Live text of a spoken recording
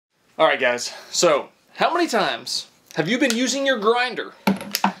Alright guys, so how many times have you been using your grinder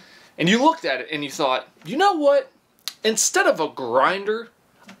and you looked at it and you thought, you know what? Instead of a grinder,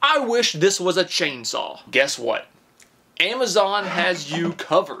 I wish this was a chainsaw. Guess what? Amazon has you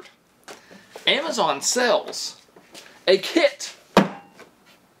covered. Amazon sells a kit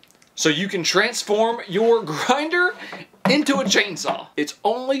so you can transform your grinder into a chainsaw. It's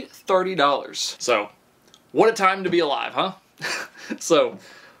only $30. So, what a time to be alive, huh? So,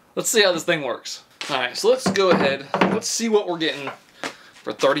 let's see how this thing works. Alright, so let's go ahead. Let's see what we're getting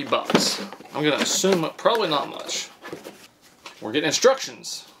for 30 bucks. I'm going to assume probably not much. We're getting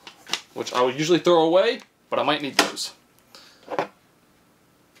instructions, which I would usually throw away, but I might need those.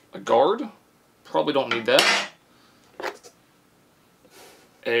 A guard. Probably don't need that.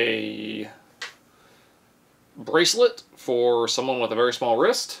 A bracelet for someone with a very small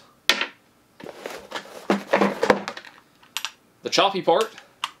wrist. The choppy part.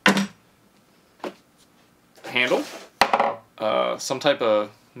 Handle. Some type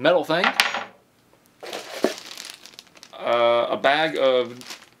of metal thing. A bag of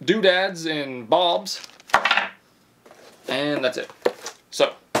doodads and bobs. And that's it.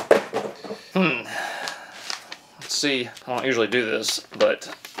 So, let's see. I don't usually do this, but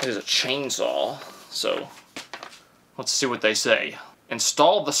it is a chainsaw. So, let's see what they say.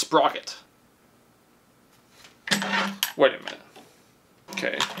 Install the sprocket. Wait a minute.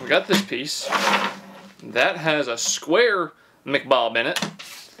 Okay, we got this piece. That has a square McBob in it.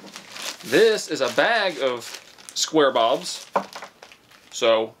 This is a bag of square bobs.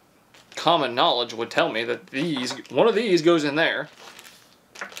 So, common knowledge would tell me that one of these goes in there.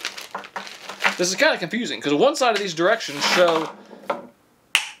 This is kind of confusing because one side of these directions show.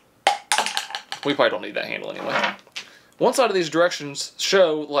 We probably don't need that handle anyway. One side of these directions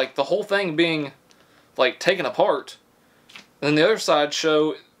show like the whole thing being like taken apart, and then the other side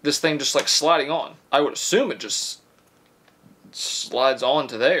show this thing just like sliding on. I would assume it just slides on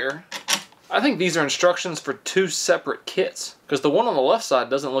to there. I think these are instructions for two separate kits because the one on the left side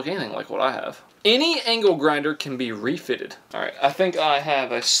doesn't look anything like what I have. Any angle grinder can be refitted. Alright, I think I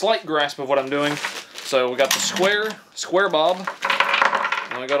have a slight grasp of what I'm doing. So we got the square bob,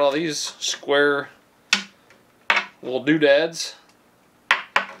 and we got all these square little doodads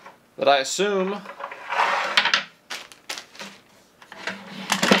that I assume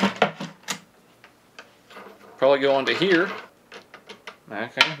probably go onto here.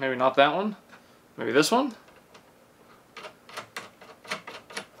 Okay, maybe not that one. Maybe this one.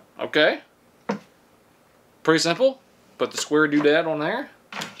 Okay. Pretty simple. Put the square doodad on there.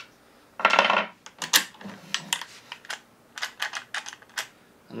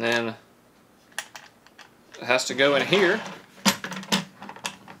 And then it has to go in here.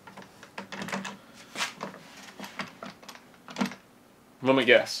 Let me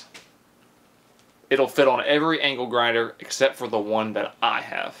guess. It'll fit on every angle grinder except for the one that I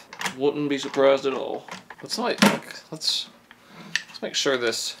have. Wouldn't be surprised at all. Let's make sure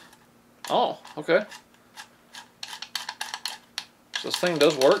this. Oh, okay. So this thing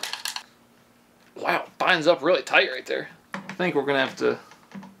does work. Wow, it binds up really tight right there. I think we're gonna have to.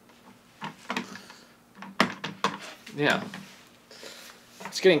 Yeah.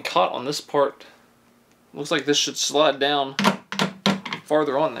 It's getting caught on this part. Looks like this should slide down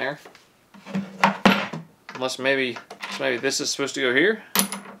farther on there. Unless maybe this is supposed to go here.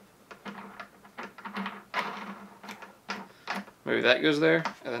 Maybe that goes there,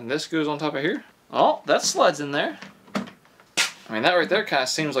 and then this goes on top of here. Oh, that slides in there. I mean, that right there kind of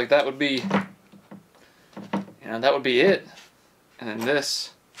seems like that would be, that would be it. And then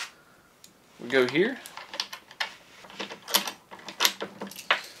this would go here.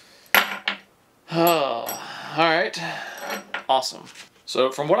 Oh, alright. Awesome.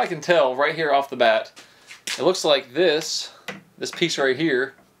 So from what I can tell right here off the bat, it looks like this piece right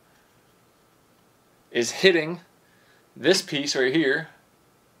here is hitting this piece right here.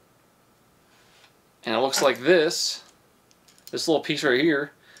 And it looks like this little piece right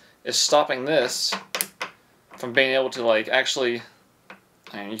here is stopping this from being able to like actually,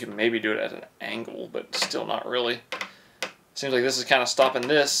 I mean, you can maybe do it at an angle, but still not really. Seems like this is kind of stopping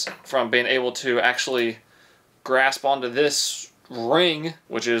this from being able to actually grasp onto this ring,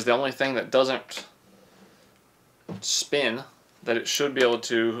 which is the only thing that doesn't spin that it should be able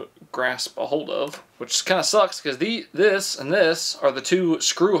to grasp a hold of, which kind of sucks because this and this are the two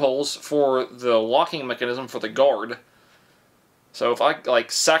screw holes for the locking mechanism for the guard. So if I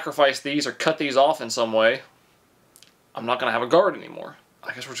like sacrifice these or cut these off in some way, I'm not going to have a guard anymore.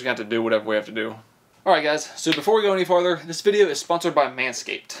 I guess we're just going to have to do whatever we have to do. Alright guys, so before we go any farther, this video is sponsored by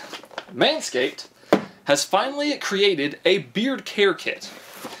Manscaped. Manscaped has finally created a beard care kit.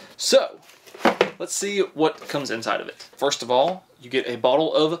 So, let's see what comes inside of it. First of all, you get a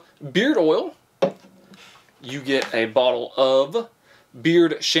bottle of beard oil. You get a bottle of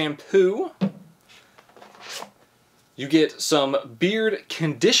beard shampoo. You get some beard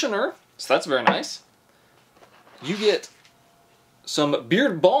conditioner, so that's very nice. You get some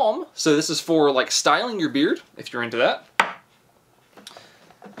beard balm, so this is for like styling your beard, if you're into that.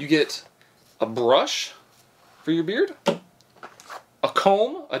 You get a brush for your beard, a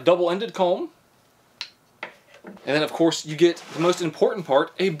comb, a double-ended comb, and then of course you get the most important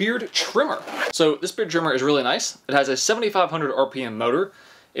part, a beard trimmer. So this beard trimmer is really nice. It has a 7,500 RPM motor.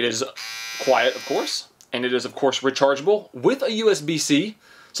 It is quiet, of course, and it is of course rechargeable with a USB-C,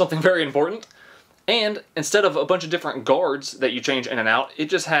 something very important. And instead of a bunch of different guards that you change in and out, it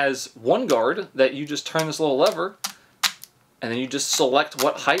just has one guard that you just turn this little lever, and then you just select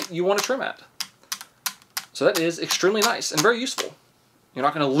what height you want to trim at. So that is extremely nice and very useful. You're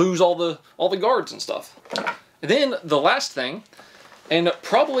not going to lose all the guards and stuff. And then the last thing, and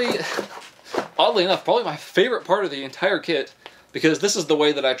probably, oddly enough, probably my favorite part of the entire kit, because this is the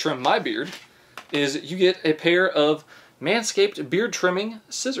way that I trim my beard, is you get a pair of Manscaped beard trimming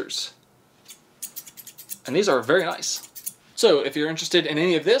scissors. And these are very nice. So if you're interested in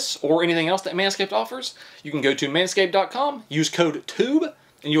any of this or anything else that Manscaped offers, you can go to manscaped.com, use code TUBE,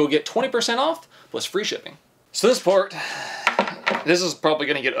 and you will get 20% off plus free shipping. So this part, this is probably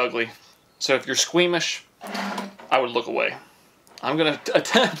going to get ugly. So if you're squeamish, I would look away. I'm going to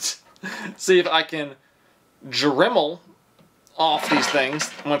attempt see if I can Dremel off these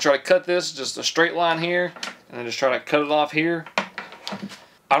things. I'm going to try to cut this just a straight line here, and then just try to cut it off here.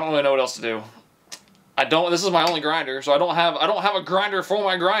 I don't really know what else to do. This is my only grinder, so I don't have a grinder for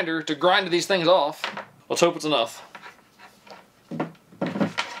my grinder to grind these things off. Let's hope it's enough.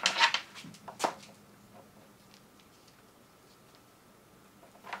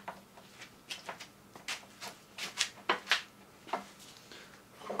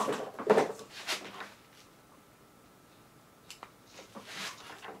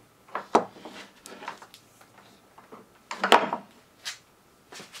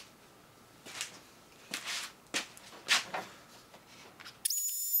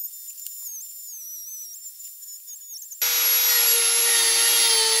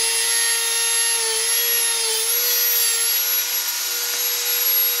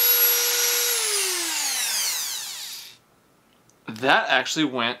 That actually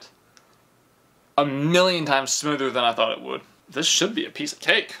went a million times smoother than I thought it would. This should be a piece of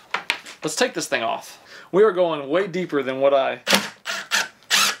cake. Let's take this thing off. We are going way deeper than what I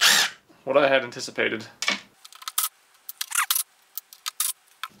had anticipated. I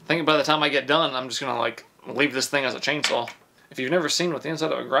think by the time I get done, I'm just gonna like leave this thing as a chainsaw. If you've never seen what the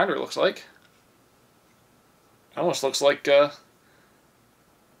inside of a grinder looks like, it almost looks like the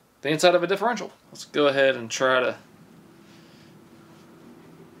inside of a differential. Let's go ahead and try to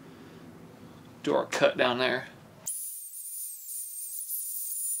do our cut down there.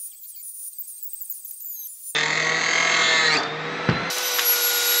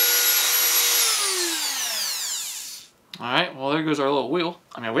 Alright, well there goes our little wheel.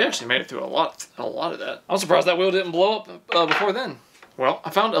 I mean, we actually made it through a lot of that. I'm surprised that wheel didn't blow up before then. Well, I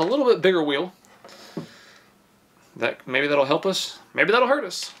found a little bit bigger wheel. Maybe that'll help us, maybe that'll hurt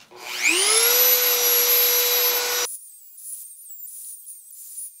us.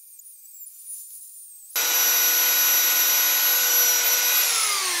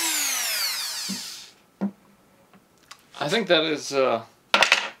 I think that is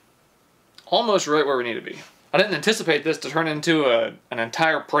almost right where we need to be. I didn't anticipate this to turn into an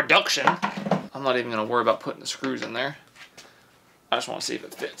entire production. I'm not even going to worry about putting the screws in there. I just want to see if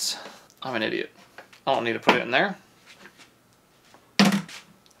it fits. I'm an idiot. I don't need to put it in there.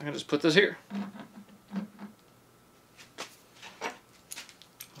 I can just put this here.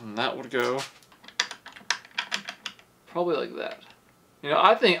 And that would go probably like that. You know,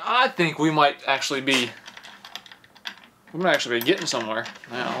 I think we might actually be getting somewhere.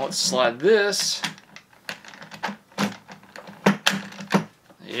 Now let's slide this.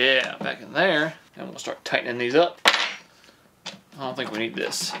 Yeah, back in there. And we'll start tightening these up. I don't think we need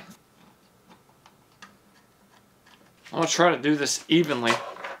this. I'm going to try to do this evenly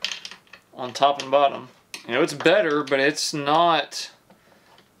on top and bottom. You know, it's better, but it's not,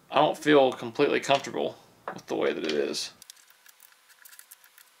 I don't feel completely comfortable with the way that it is.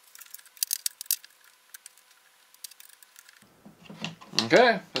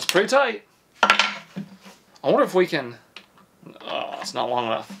 Okay, that's pretty tight. I wonder if we can, oh, it's not long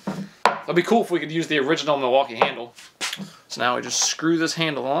enough. That'd be cool if we could use the original Milwaukee handle. So now we just screw this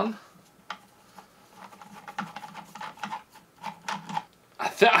handle on. I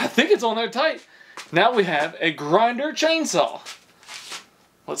I think it's on there tight. Now we have a grinder chainsaw.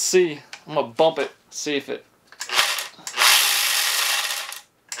 Let's see. I'm gonna bump it, see if it.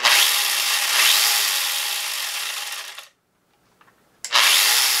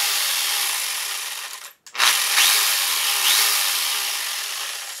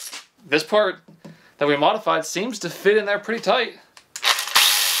 This part that we modified seems to fit in there pretty tight.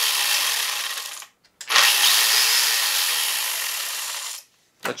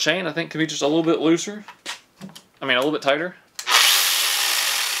 The chain, I think, could be just a little bit looser. I mean, a little bit tighter.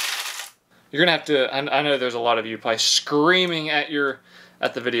 You're gonna have to, I know there's a lot of you probably screaming at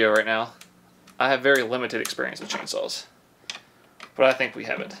the video right now. I have very limited experience with chainsaws, but I think we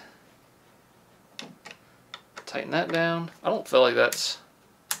have it. Tighten that down. I don't feel like that's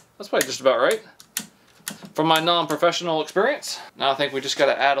probably just about right. From my non-professional experience. Now I think we just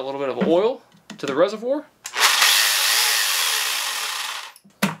gotta add a little bit of oil to the reservoir.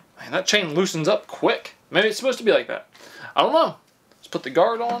 Man, that chain loosens up quick. Maybe it's supposed to be like that. I don't know. Let's put the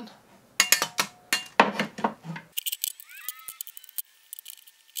guard on.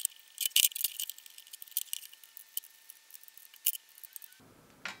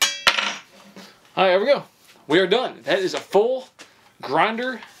 All right, there we go. We are done. That is a full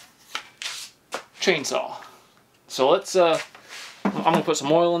grinder chainsaw. So let's, I'm gonna put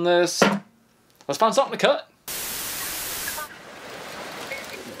some oil in this. Let's find something to cut.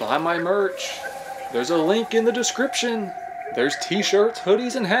 Buy my merch. There's a link in the description. There's t-shirts,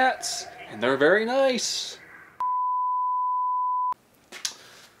 hoodies, and hats, and they're very nice.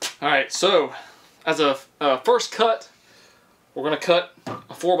 All right, so as a first cut, we're gonna cut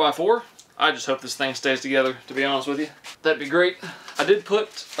a 4x4. I just hope this thing stays together, to be honest with you. That'd be great. I did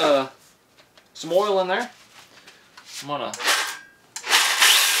put some oil in there. I'm gonna...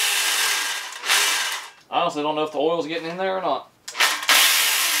 I honestly don't know if the oil's getting in there or not.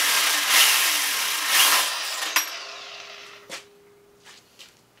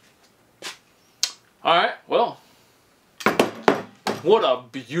 Alright, well, what a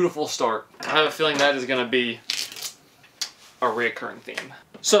beautiful start. I have a feeling that is going to be a reoccurring theme.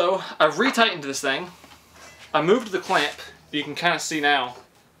 So, I've retightened this thing. I moved the clamp. You can kind of see now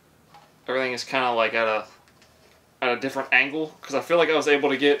everything is kind of like at a different angle, because I feel like I was able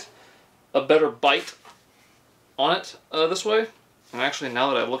to get a better bite on it this way. And actually,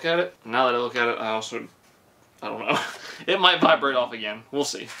 now that I look at it, I don't know. It might vibrate off again. We'll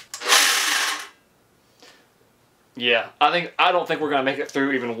see. Yeah, I don't think we're gonna make it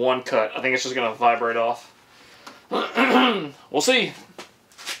through even one cut. I think it's just gonna vibrate off. We'll see.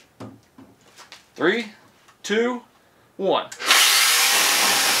 3, 2, 1.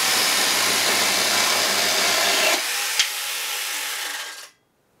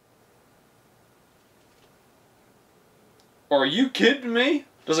 Are you kidding me?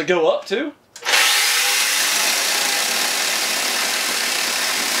 Does it go up too?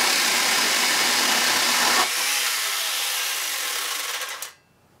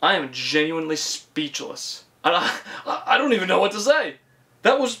 I am genuinely speechless. I don't even know what to say.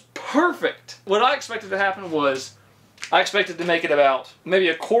 That was perfect. What I expected to happen was, I expected to make it about maybe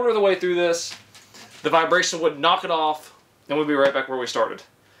a quarter of the way through this. The vibration would knock it off, and we'd be right back where we started.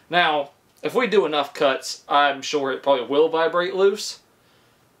 Now, if we do enough cuts, I'm sure it probably will vibrate loose.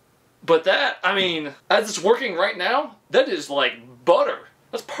 But that, I mean, as it's working right now, that is like butter.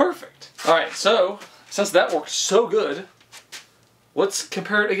 That's perfect. Alright, so, since that worked so good, let's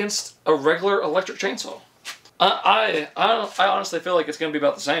compare it against a regular electric chainsaw. I honestly feel like it's going to be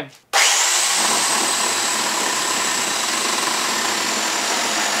about the same.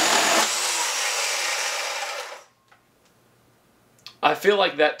 I feel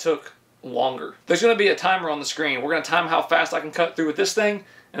like that took longer. There's going to be a timer on the screen. We're going to time how fast I can cut through with this thing,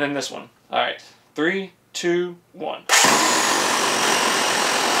 and then this one. Alright, 3, 2, 1.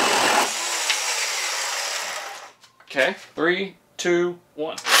 Okay, 3, 2,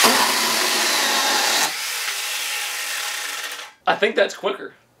 1. I think that's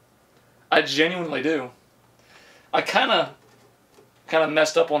quicker. I genuinely do. I kind of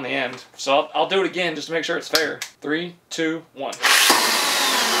messed up on the end, so I'll do it again just to make sure it's fair. 3, 2, 1.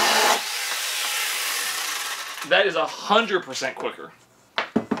 That is 100% quicker.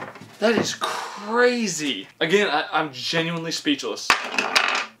 That is crazy. Again, I'm genuinely speechless.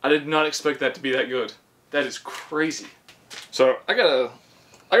 I did not expect that to be that good. That is crazy. So I gotta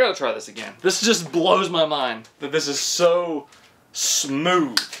try this again. This just blows my mind that this is so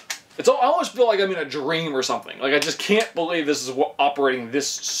smooth. I almost feel like I'm in a dream or something. Like I just can't believe this is operating this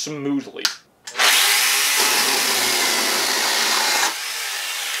smoothly.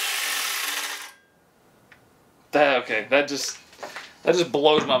 Okay, that just That just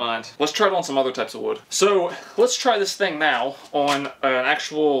blows my mind. Let's try it on some other types of wood. So let's try this thing now on an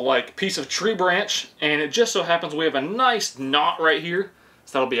actual like piece of tree branch, and it just so happens we have a nice knot right here.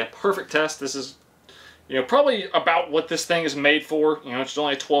 So that'll be a perfect test. This is, you know, probably about what this thing is made for. You know, it's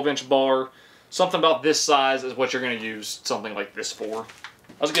only a 12-inch bar. Something about this size is what you're going to use something like this for.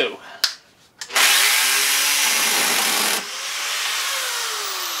 Let's go.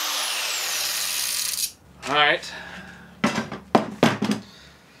 Alright.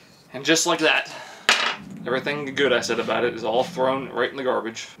 And just like that, everything good I said about it is all thrown right in the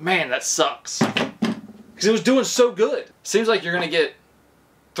garbage. Man, that sucks. Because it was doing so good. Seems like you're going to get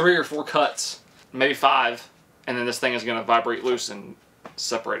 3 or 4 cuts, maybe 5, and then this thing is going to vibrate loose and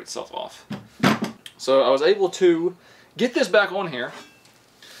separate itself off. So I was able to get this back on here,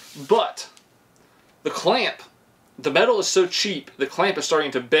 but the clamp, the metal is so cheap, the clamp is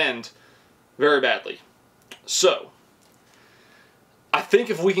starting to bend very badly. So I think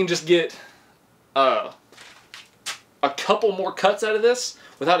if we can just get a couple more cuts out of this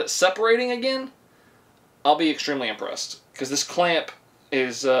without it separating again, I'll be extremely impressed. Because this clamp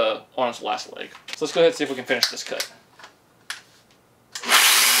is on its last leg. So let's go ahead and see if we can finish this cut.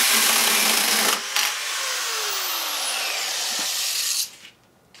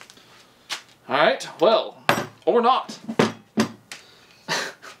 Alright, well, or not.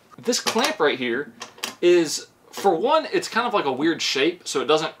 This clamp right here is, for one, it's kind of like a weird shape, so it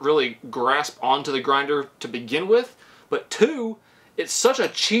doesn't really grasp onto the grinder to begin with. But 2, it's such a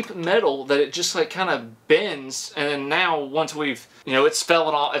cheap metal that it just like kind of bends, and then now once we've, you know, it's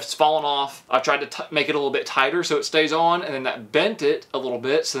fallen off. I've tried to make it a little bit tighter so it stays on, and then that bent it a little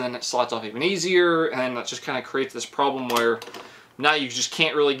bit, so then it slides off even easier, and then that just kind of creates this problem where now you just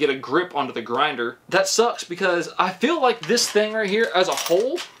can't really get a grip onto the grinder. That sucks because I feel like this thing right here as a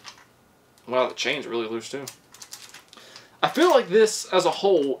whole, wow, the chain's really loose too. I feel like this as a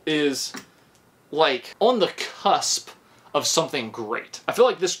whole is like on the cusp of something great. I feel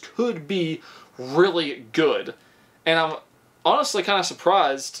like this could be really good. And I'm honestly kind of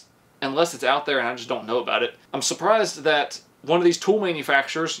surprised, unless it's out there and I just don't know about it, I'm surprised that one of these tool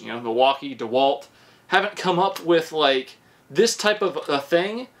manufacturers, you know, Milwaukee, DeWalt, haven't come up with like this type of a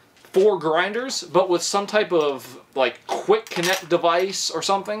thing for grinders, but with some type of like quick connect device or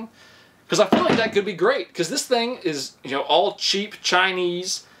something. Because I feel like that could be great. Because this thing is, you know, all cheap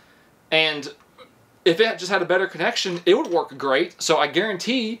Chinese, and if it just had a better connection, it would work great. So I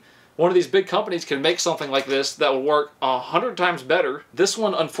guarantee one of these big companies can make something like this that would work 100 times better. This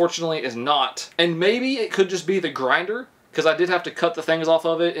one, unfortunately, is not. And maybe it could just be the grinder, because I did have to cut the things off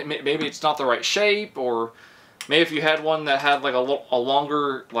of it. Maybe it's not the right shape, or maybe if you had one that had like a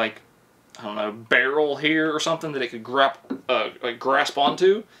longer, like, I don't know, barrel here or something that it could grasp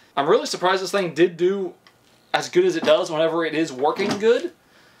onto. I'm really surprised this thing did do as good as it does whenever it is working good,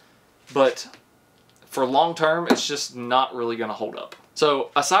 but for long term, it's just not really going to hold up.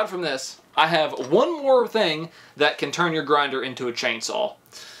 So aside from this, I have one more thing that can turn your grinder into a chainsaw,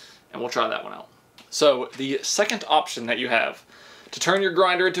 and we'll try that one out. So the second option that you have to turn your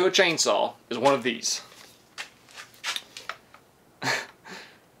grinder into a chainsaw is one of these.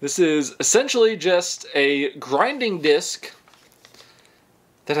 This is essentially just a grinding disc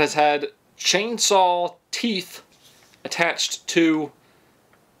that has had chainsaw teeth attached to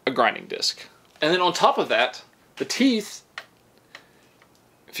a grinding disc. And then on top of that, the teeth,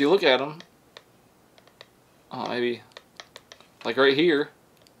 if you look at them, oh, maybe like right here,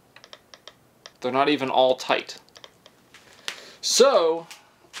 they're not even all tight. So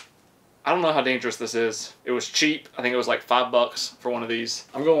I don't know how dangerous this is. It was cheap. I think it was like $5 for one of these.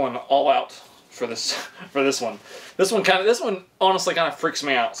 I'm going all out for this one. This one honestly kind of freaks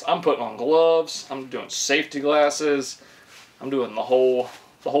me out. So I'm putting on gloves. I'm doing safety glasses. I'm doing the whole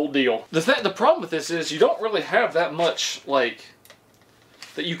deal. The problem with this is you don't really have that much like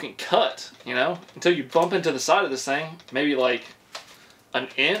that you can cut, you know, until you bump into the side of this thing, maybe like an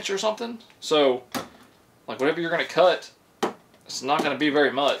inch or something. So like whatever you're gonna cut, it's not gonna be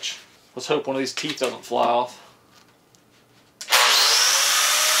very much. Let's hope one of these teeth doesn't fly off.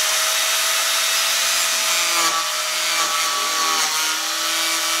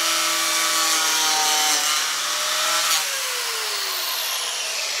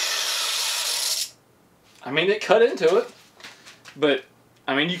 I mean, it cut into it, but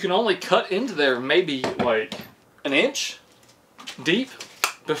I mean, you can only cut into there maybe like an inch deep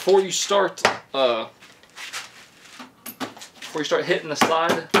before you start hitting the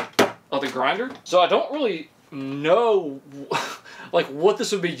side of the grinder. So I don't really know like what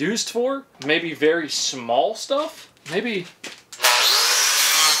this would be used for. Maybe very small stuff. Maybe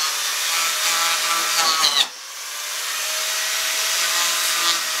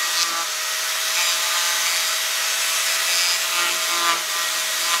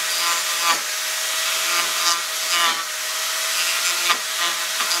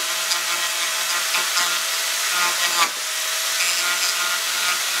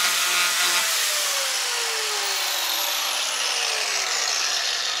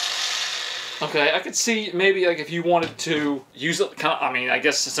Okay, I could see maybe like if you wanted to use it, kind of, I mean, I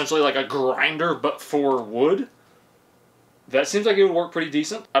guess essentially like a grinder, but for wood. That seems like it would work pretty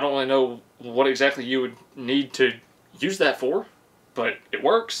decent. I don't really know what exactly you would need to use that for, but it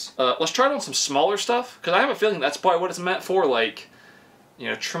works. Let's try it on some smaller stuff, because I have a feeling that's probably what it's meant for, like, you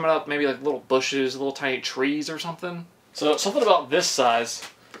know, trimming up maybe like little bushes, little tiny trees or something. So something about this size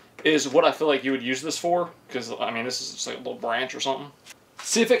is what I feel like you would use this for, because, I mean, this is just like a little branch or something.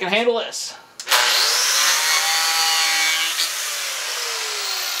 See if it can handle this.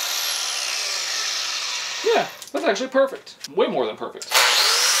 Yeah, that's actually perfect. Way more than perfect.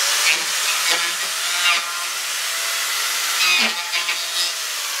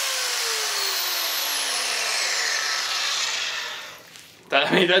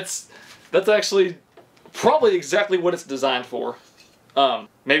 I mean, that's actually probably exactly what it's designed for.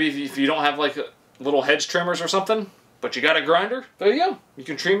 Maybe if you don't have like little hedge trimmers or something, but you got a grinder, there you go. You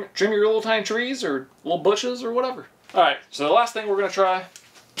can trim your little tiny trees or little bushes or whatever. All right, so the last thing we're gonna try,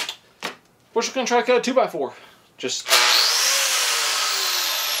 we're just gonna try to cut a 2x4. Just.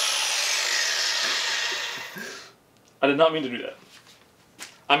 I did not mean to do that.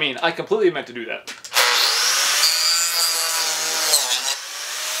 I mean, I completely meant to do that.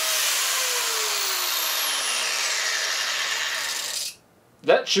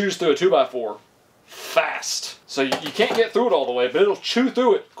 That chews through a 2x4 fast. So you can't get through it all the way, but it'll chew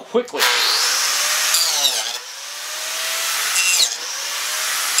through it quickly.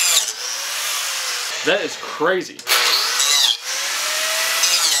 That is crazy.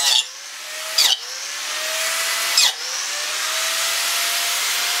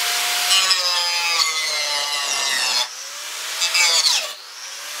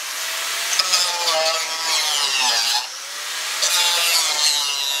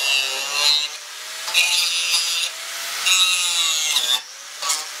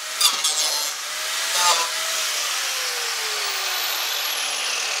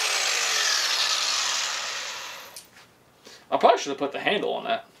 I probably should have put the handle on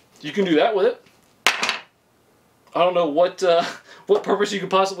that. You can do that with it. I don't know what purpose you could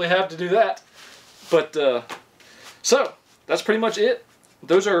possibly have to do that. But, so, that's pretty much it.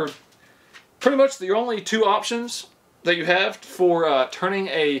 Those are pretty much the only two options that you have for turning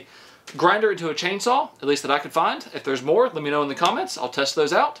a grinder into a chainsaw, at least that I could find. If there's more, let me know in the comments. I'll test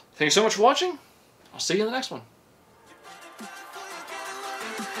those out. Thank you so much for watching. I'll see you in the next one.